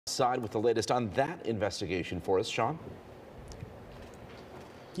Side with the latest on that investigation for us, Sean.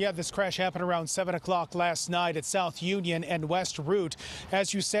 Yeah, this crash happened around 7 o'clock last night at South Union and West Route.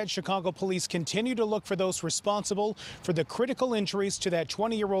 As you said, Chicago police continue to look for those responsible for the critical injuries to that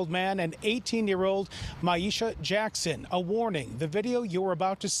 20-year-old man and 18-year-old Maisha Jackson. A warning, the video you're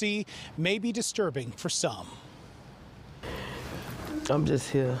about to see may be disturbing for some. I'm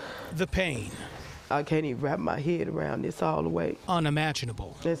just here. The pain. I can't even wrap my head around this all the way.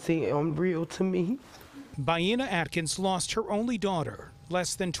 Unimaginable. That's unreal to me. Baina Atkins lost her only daughter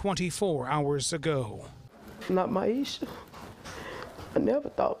less than 24 hours ago. Not Maisha. I never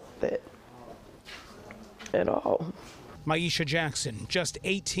thought that at all. Maisha Jackson, just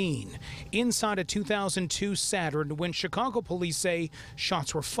 18, inside a 2002 Saturn when Chicago police say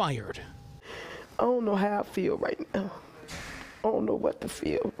shots were fired. I don't know how I feel right now. I don't know what to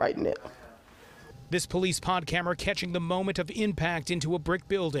feel right now. This police pod camera catching the moment of impact into a brick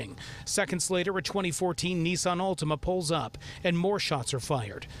building. Seconds later, a 2014 Nissan Altima pulls up and more shots are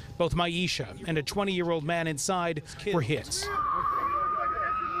fired. Both Maisha and a 20-year-old man inside were hit.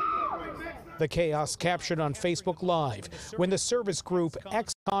 The chaos captured on Facebook Live when the service group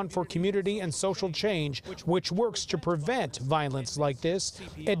Ex-Con for Community and Social Change, which works to prevent violence like this,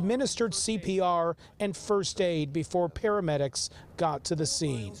 administered CPR and first aid before paramedics got to the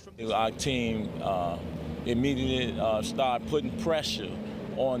scene. Our team immediately started putting pressure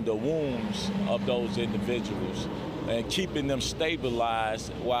on the wounds of those individuals and keeping them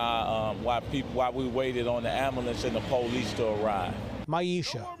stabilized while we waited on the ambulance and the police to arrive.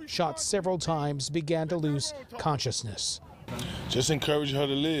 Maisha, shot several times, began to lose consciousness. Just encourage her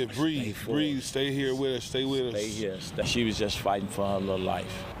to live, breathe, stay here with us, stay with us. Stay here. She was just fighting for her little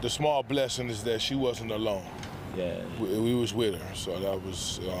life. The small blessing is that she wasn't alone. Yeah. We was with her, so that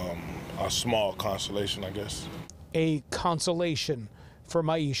was a small consolation, I guess. A consolation for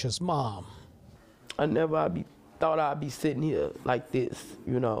Maisha's mom. I never thought I'd be sitting here like this,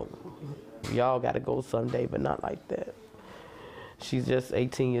 you know. Y'all got to go someday, but not like that. She's just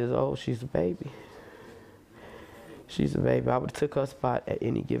 18 years old. She's a baby. She's a baby. I would have took her spot at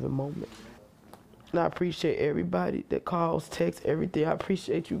any given moment. And I appreciate everybody that calls, texts, everything. I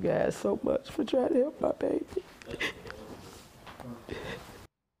appreciate you guys so much for trying to help my baby.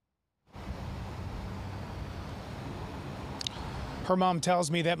 Her mom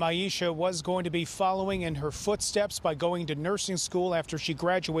tells me that Maisha was going to be following in her footsteps by going to nursing school after she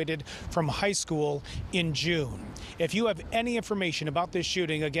graduated from high school in June. If you have any information about this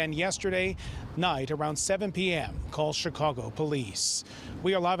shooting, again, yesterday night around 7 p.m., call Chicago Police.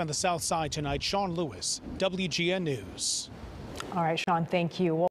 We are live on the South Side tonight. Sean Lewis, WGN News. All right, Sean, thank you.